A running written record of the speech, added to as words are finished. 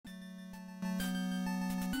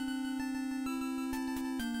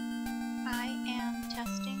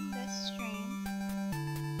testing this stream.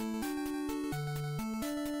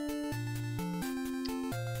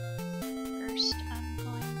 First, I'm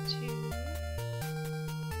going to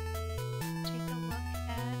take a look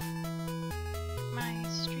at my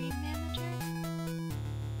stream manager,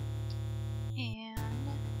 and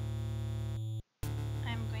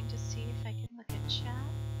I'm going to see if I can look at chat.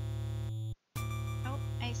 Oh,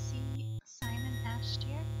 I see Simon Ashed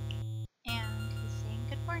here, and he's saying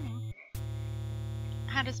good morning.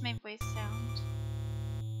 How does my voice sound?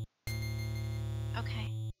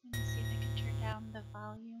 Okay, let me see if I can turn down the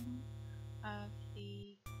volume of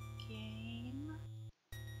the game.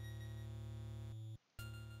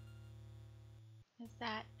 Is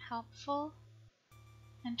that helpful?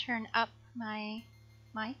 And turn up my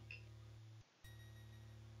mic.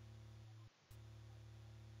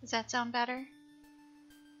 Does that sound better?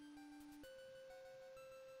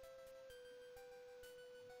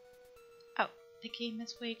 Oh, the game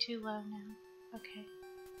is way too low now. Okay.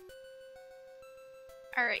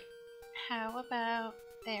 Alright, how about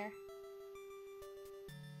there?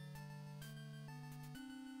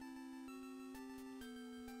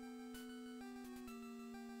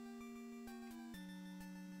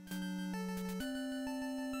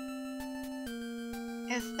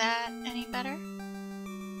 Is that any better?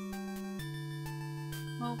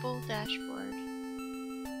 Mobile dashboard.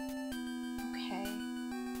 Okay,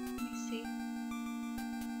 let me see.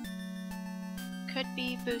 Could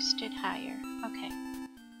be boosted higher. Okay.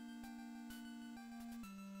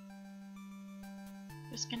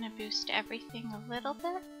 Just gonna boost everything a little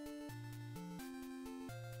bit.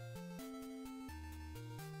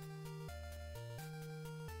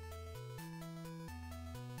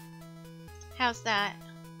 How's that?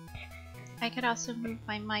 I could also move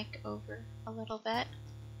my mic over a little bit.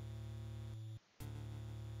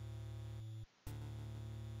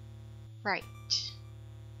 Right.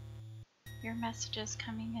 Your message is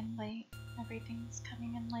coming in late. Everything's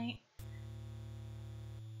coming in late.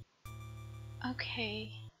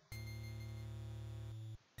 Okay.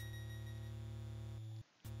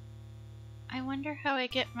 I wonder how I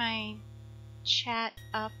get my chat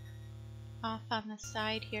up off on the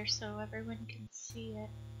side here so everyone can see it.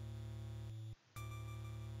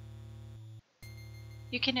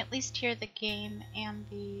 You can at least hear the game and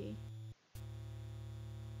the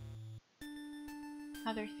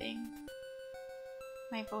other thing,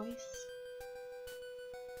 my voice.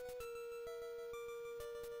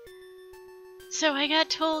 So I got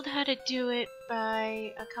told how to do it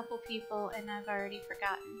by a couple people and I've already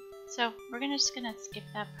forgotten. So we're just gonna skip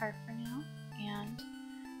that part for now and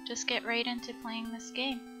just get right into playing this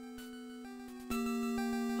game.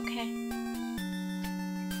 Okay.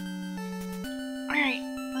 Alright,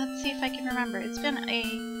 let's see if I can remember. It's been a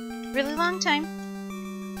really long time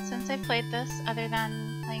since I've played this, other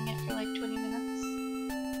than playing it for like 20 minutes.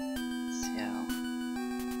 So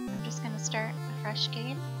I'm just gonna start a fresh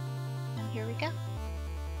game, and here we go.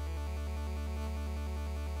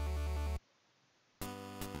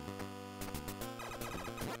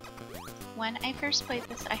 When I first played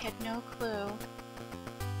this, I had no clue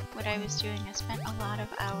what I was doing. I spent a lot of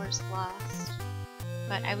hours lost,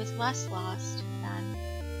 but I was less lost than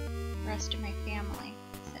the rest of my family,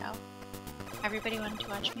 so everybody wanted to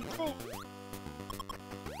watch me play.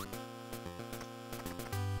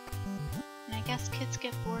 And I guess kids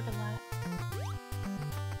get bored a lot.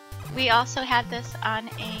 We also had this on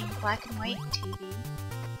a black and white TV.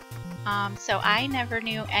 So I never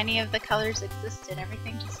knew any of the colors existed.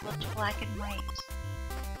 Everything just looked black and white.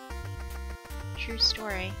 True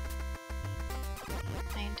story.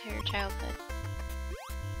 My entire childhood.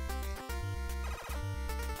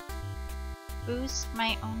 Boost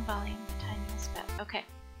my own volume the tiniest bit. Okay.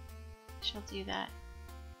 She'll do that.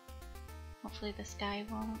 Hopefully this guy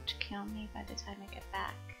won't kill me by the time I get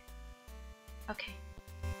back. Okay.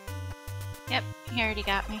 Yep, he already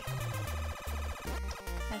got me.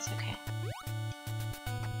 That's okay.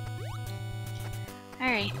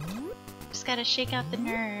 Alright. Just gotta shake out the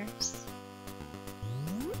nerves.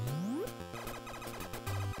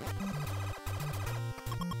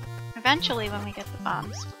 Eventually, when we get the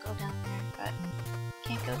bombs, we'll go down there, but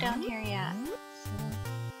can't go down here yet. So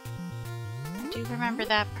I do remember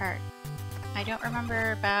that part. I don't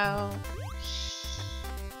remember about,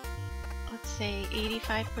 let's say,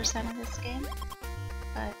 85% of this game,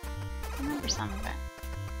 but I remember some of it.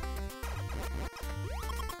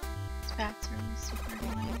 These bats are really super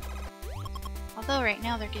annoying. Although right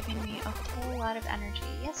now they're giving me a whole lot of energy.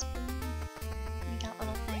 Yes, please. Give me that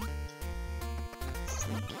little thing.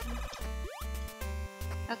 Sneaky.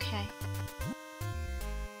 Okay.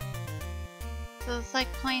 So it's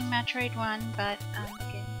like playing Metroid 1, but on the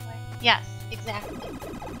Game Boy. Yes, exactly.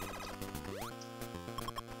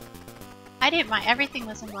 I didn't mind. Everything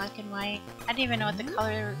was in black and white. I didn't even know what the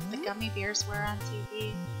color the gummy bears were on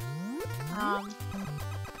TV.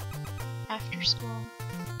 After school.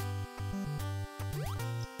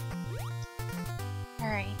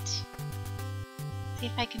 Alright. See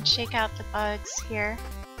if I can shake out the bugs here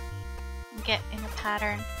and get in a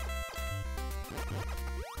pattern.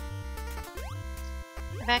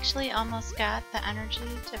 I've actually almost got the energy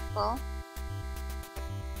to full.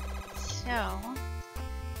 So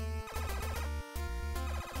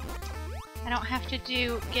I don't have to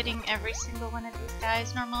do getting every single one of these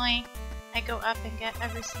guys. Normally I go up and get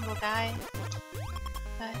every single guy,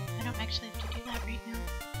 but I don't actually have to do that right now.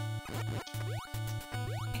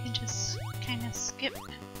 I can just kind of skip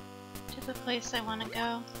to the place I want to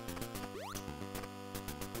go.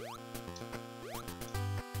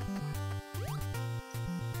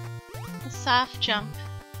 The soft jump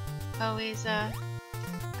always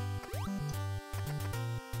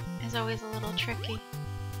is always a little tricky.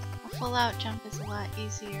 A full out jump is a lot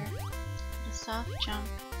easier. But a soft jump,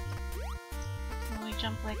 you only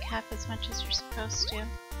jump like half as much as you're supposed to.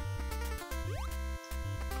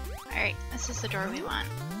 Alright, this is the door we want.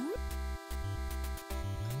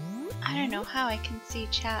 I don't know how I can see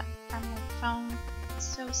chat from the phone. It's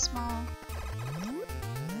so small.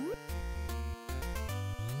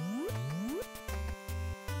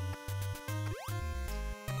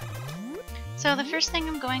 So the first thing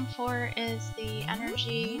I'm going for is the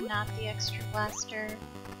energy, not the extra blaster,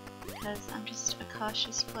 because I'm just a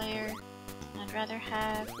cautious player and I'd rather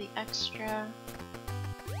have the extra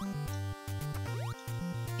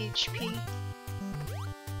HP.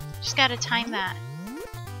 Just gotta time that.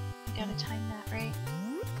 You gotta time that right.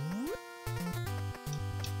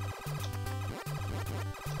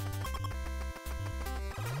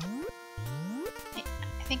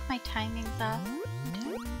 I think my timing's off. My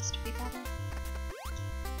timing needs to be better.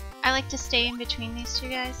 I like to stay in between these two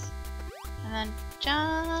guys and then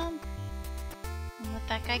jump and let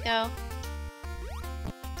that guy go.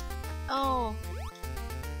 Oh!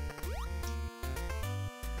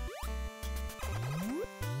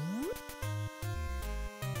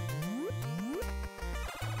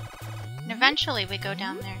 And eventually we go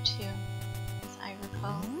down there too, as I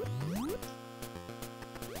recall.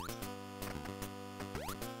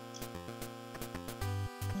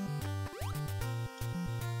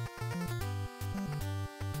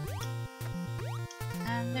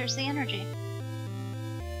 And there's the energy.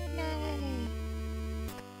 Yay!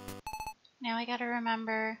 Now I gotta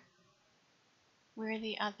remember where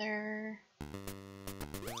the other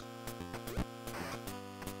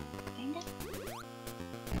thing is.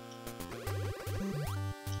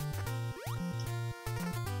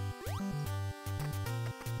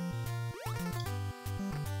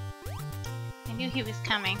 I knew he was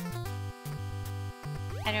coming.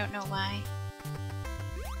 I don't know why.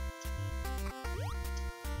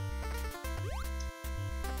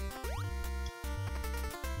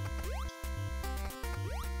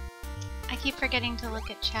 I keep forgetting to look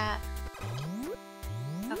at chat.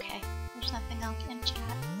 Okay, there's nothing else in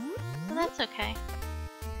chat. So that's okay.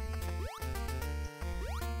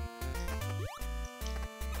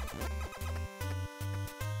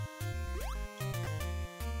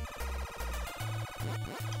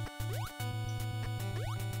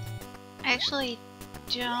 I actually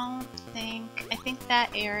don't think... I think that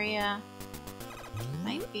area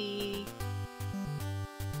might be...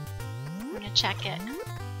 I'm gonna check it.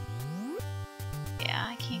 Yeah,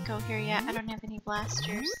 I can't go here yet. I don't have any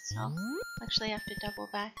blasters, so I'll actually have to double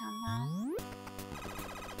back on that.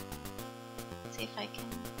 See if I can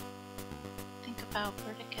think about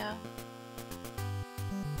where to go.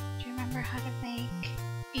 Do you remember how to make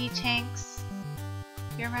E-tanks?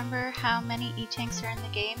 Do you remember how many E-tanks are in the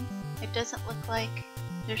game? It doesn't look like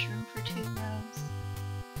there's room for 2 rows.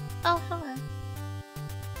 Oh, hello.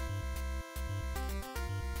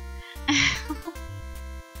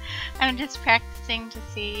 I'm just practicing to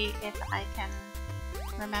see if I can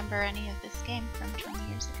remember any of this game from 20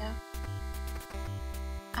 years ago.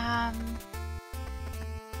 I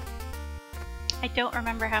don't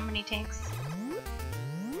remember how many tanks.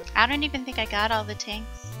 I don't even think I got all the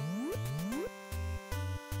tanks.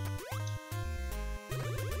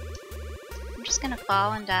 I'm just gonna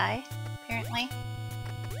fall and die, apparently.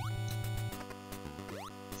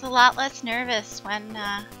 It's a lot less nervous when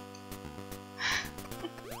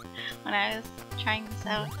when I was trying this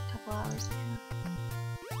out a couple hours ago.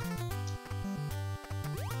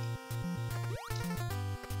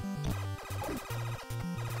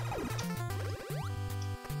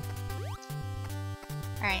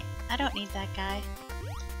 Alright, I don't need that guy.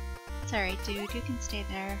 It's alright, dude. You can stay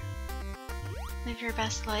there. Live your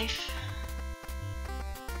best life.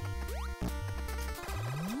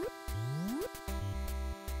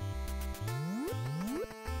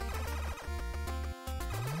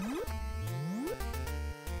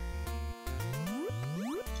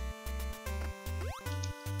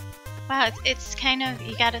 Wow, it's kind of,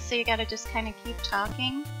 you gotta just kind of keep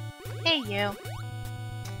talking. Hey, you.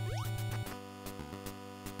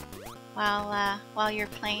 While you're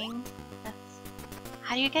playing.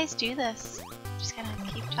 How do you guys do this? Just kind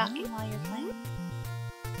of keep talking while you're playing?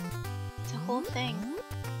 It's a whole thing.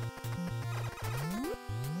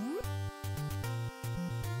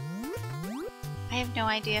 I have no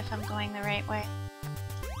idea if I'm going the right way.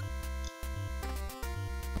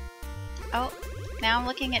 Oh, now I'm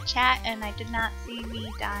looking at chat and I did not see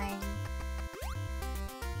me dying.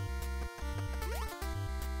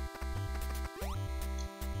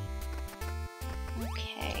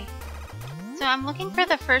 Okay. So I'm looking for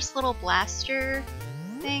the first little blaster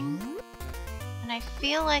thing, and I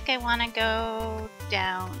feel like I want to go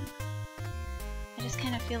down. I just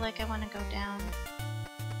kind of feel like I want to go down.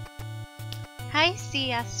 Hi,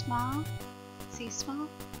 CS Small. C Small?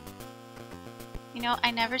 You know,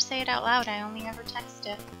 I never say it out loud, I only ever text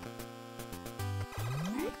it.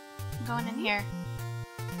 Alright, I'm going in here.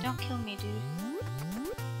 Don't kill me, dude.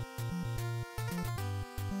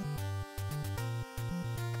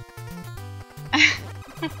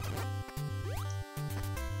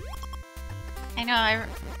 I know,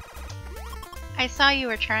 I saw you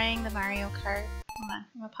were trying the Mario Kart. Hold on,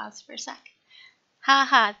 I'm gonna pause for a sec.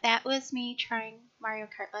 Haha, that was me trying Mario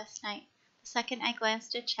Kart last night. The second I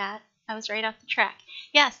glanced at chat, I was right off the track.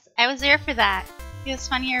 Yes, I was there for that. It was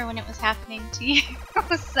funnier when it was happening to you.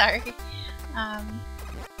 Sorry.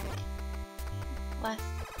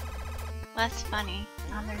 Less funny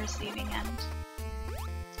on the receiving end.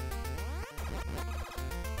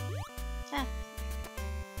 Yeah.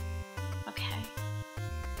 Okay.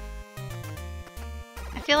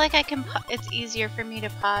 I feel like I can. It's easier for me to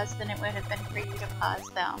pause than it would have been for you to pause,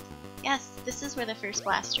 though. Yes, this is where the first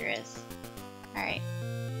blaster is. All right.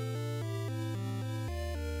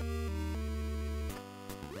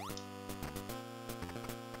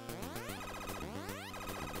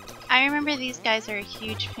 I remember these guys are a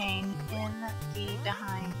huge pain in the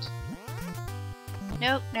behind.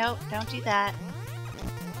 Nope, nope, don't do that.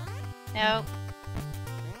 Nope.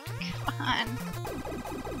 Come on.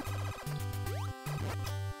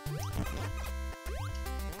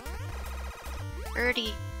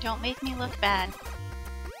 Birdie, don't make me look bad.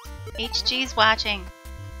 HG's watching.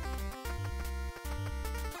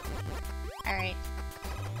 Alright.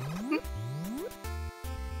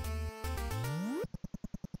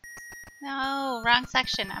 No, wrong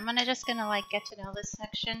section. I'm just gonna like get to know this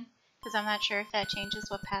section because I'm not sure if that changes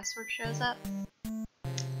what password shows up.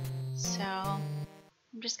 So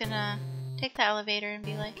I'm just gonna take the elevator and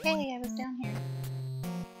be like, hey, I was down here.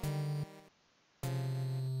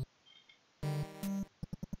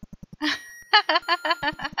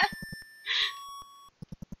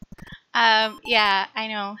 Yeah, I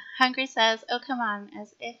know. Hungry says, oh come on,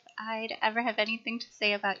 as if I'd ever have anything to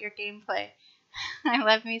say about your gameplay. I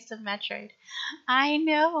love me some Metroid. I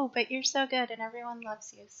know, but you're so good and everyone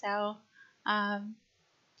loves you. So,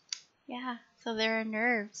 yeah, so there are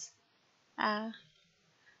nerves. I've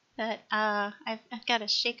got to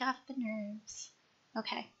shake off the nerves.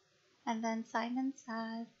 Okay. And then Simon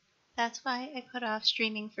said, that's why I put off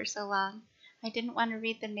streaming for so long. I didn't want to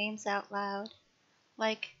read the names out loud.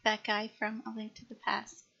 Like that guy from A Link to the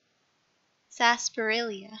Past.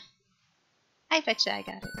 Sarsaparilla. I bet you I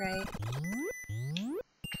got it right.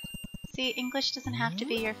 See, English doesn't have to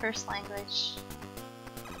be your first language.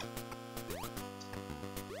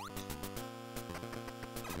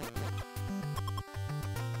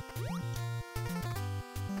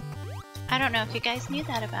 I don't know if you guys knew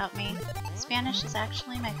that about me. Spanish is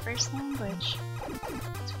actually my first language.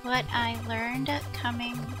 It's what I learned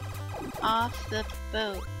coming off the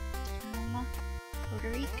boat from Puerto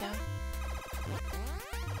Rico.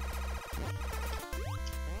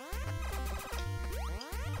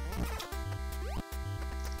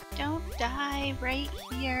 Don't die right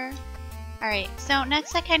here. Alright, so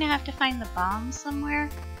next I kind of have to find the bomb somewhere.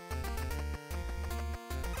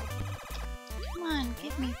 Come on,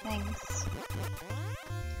 give me things.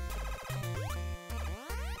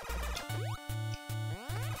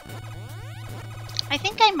 I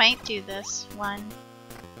think I might do this one,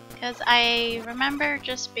 because I remember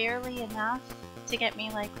just barely enough to get me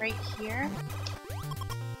like right here.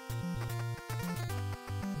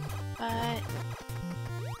 But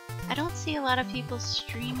I don't see a lot of people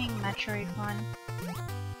streaming Metroid 1.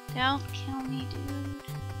 Don't kill me, dude.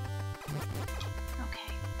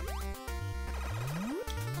 Okay.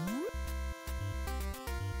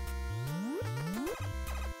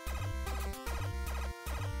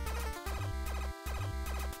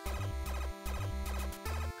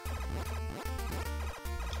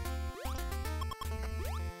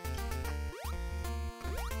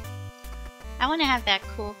 I want to have that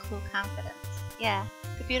cool confidence. Yeah,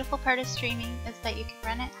 the beautiful part of streaming is that you can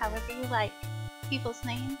run it however you like. People's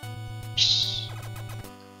name? Psh.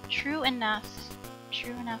 True enough.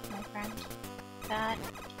 True enough, my friend. That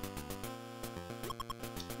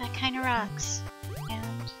kind of rocks.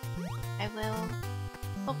 And I will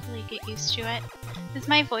hopefully get used to it. Does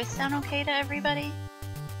my voice sound okay to everybody?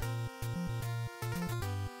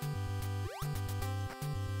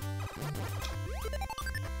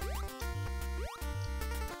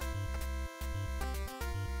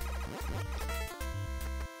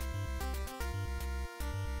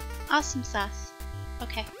 Awesome sauce.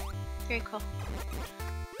 Okay, very cool.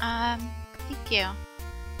 Thank you.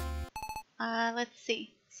 Let's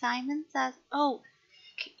see. Simon says, oh,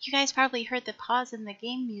 you guys probably heard the pause in the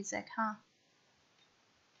game music, huh?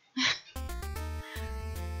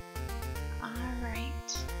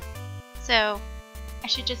 Alright. So, I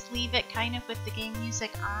should just leave it kind of with the game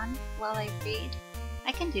music on while I read.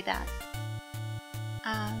 I can do that.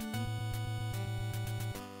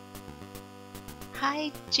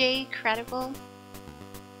 Hi, Jay Credible.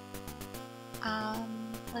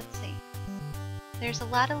 Let's see. There's a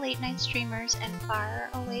lot of late night streamers and far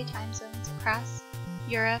away time zones across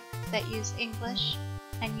Europe that use English,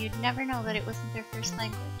 and you'd never know that it wasn't their first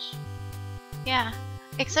language. Yeah,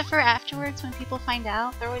 except for afterwards when people find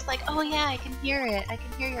out, they're always like, oh yeah, I can hear it. I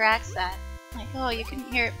can hear your accent. I'm like, oh, you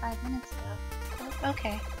couldn't hear it 5 minutes ago. Oh,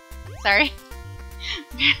 okay. Sorry.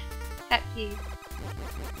 Pet peeve.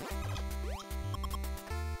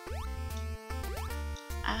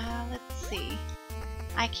 Let's see.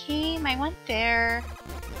 I went there.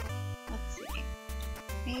 Let's see.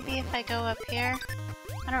 Maybe if I go up here.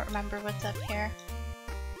 I don't remember what's up here.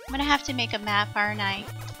 I'm gonna have to make a map, aren't I?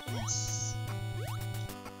 Yes.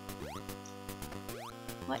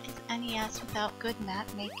 What is NES without good map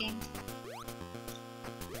making?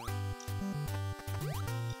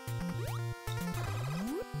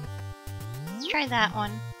 Let's try that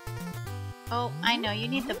one. Oh, I know, you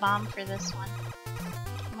need the bomb for this one.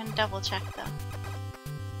 I'm gonna double check though.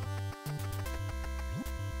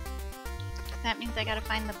 That means I gotta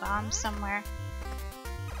find the bomb somewhere.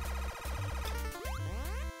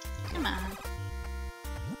 Come on.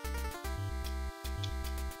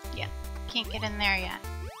 Yeah, can't get in there yet.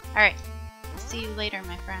 Alright, I'll see you later,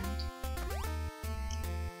 my friend.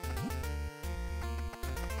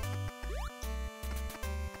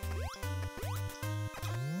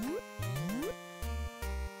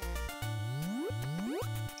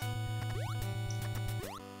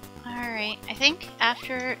 Alright, I think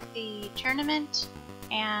after the tournament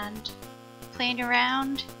and playing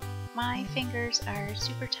around, my fingers are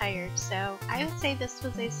super tired, so I would say this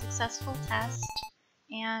was a successful test,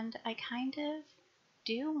 and I kind of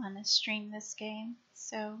do want to stream this game,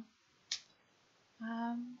 so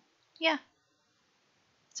yeah.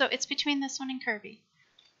 So it's between this one and Kirby,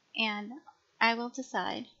 and I will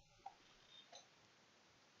decide.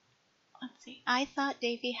 Let's see, I thought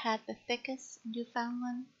Davey had the thickest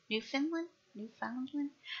Newfoundland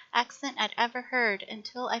accent I'd ever heard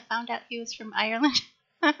until I found out he was from Ireland.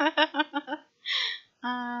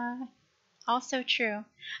 Also true.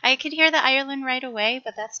 I could hear the Ireland right away,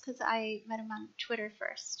 but that's because I met him on Twitter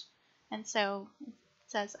first. And so it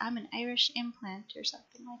says I'm an Irish implant or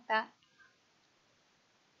something like that.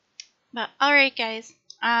 But alright guys,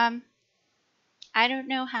 I don't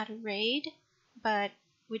know how to raid, but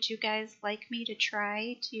would you guys like me to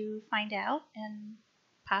try to find out and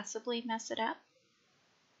possibly mess it up?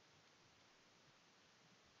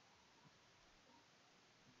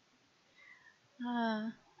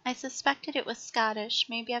 I suspected it was Scottish.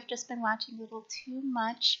 Maybe I've just been watching a little too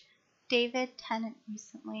much David Tennant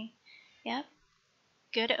recently. Yep.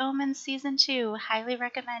 Good Omens Season 2. Highly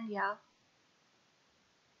recommend, y'all.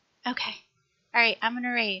 Okay. Alright, I'm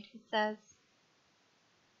gonna raid. It says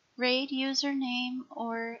raid username,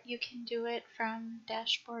 or you can do it from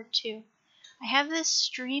dashboard 2. I have this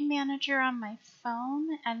stream manager on my phone,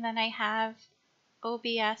 and then I have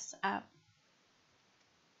OBS up.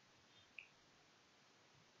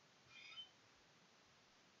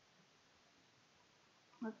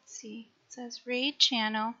 Let's see. It says raid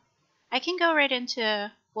channel. I can go right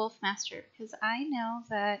into Wolfmaster because I know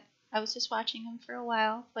that I was just watching him for a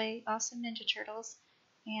while play Awesome Ninja Turtles,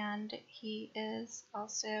 and he is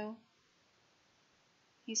also,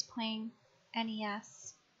 he's playing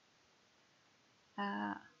NES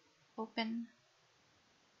open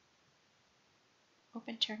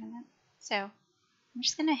tournament. So I'm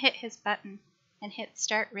just gonna hit his button and hit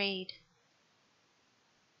start raid.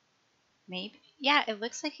 Maybe, yeah, it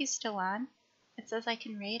looks like he's still on. It says I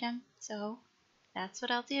can raid him, so that's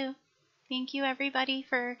what I'll do. Thank you everybody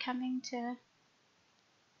for coming to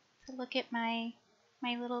look at my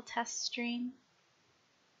little test stream.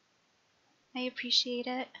 I appreciate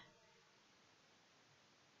it.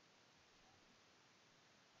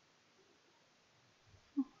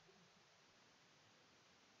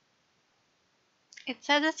 It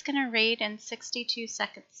says it's gonna raid in 62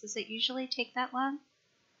 seconds. Does it usually take that long?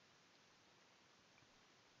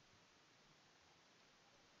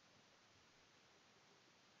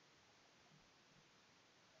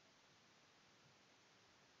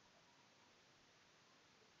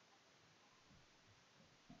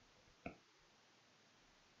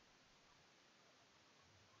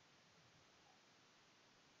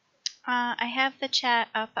 I have the chat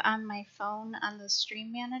up on my phone on the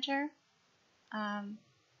stream manager.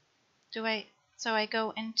 So I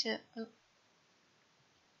go into,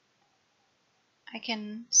 I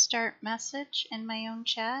can start message in my own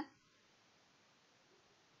chat.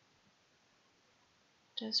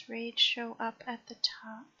 Does raid show up at the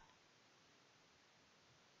top?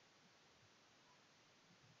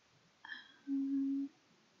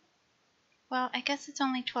 Well, I guess it's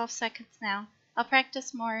only 12 seconds now. I'll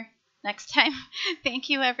practice more next time. Thank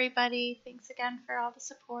you, everybody. Thanks again for all the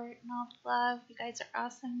support and all the love. You guys are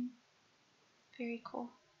awesome. Very cool.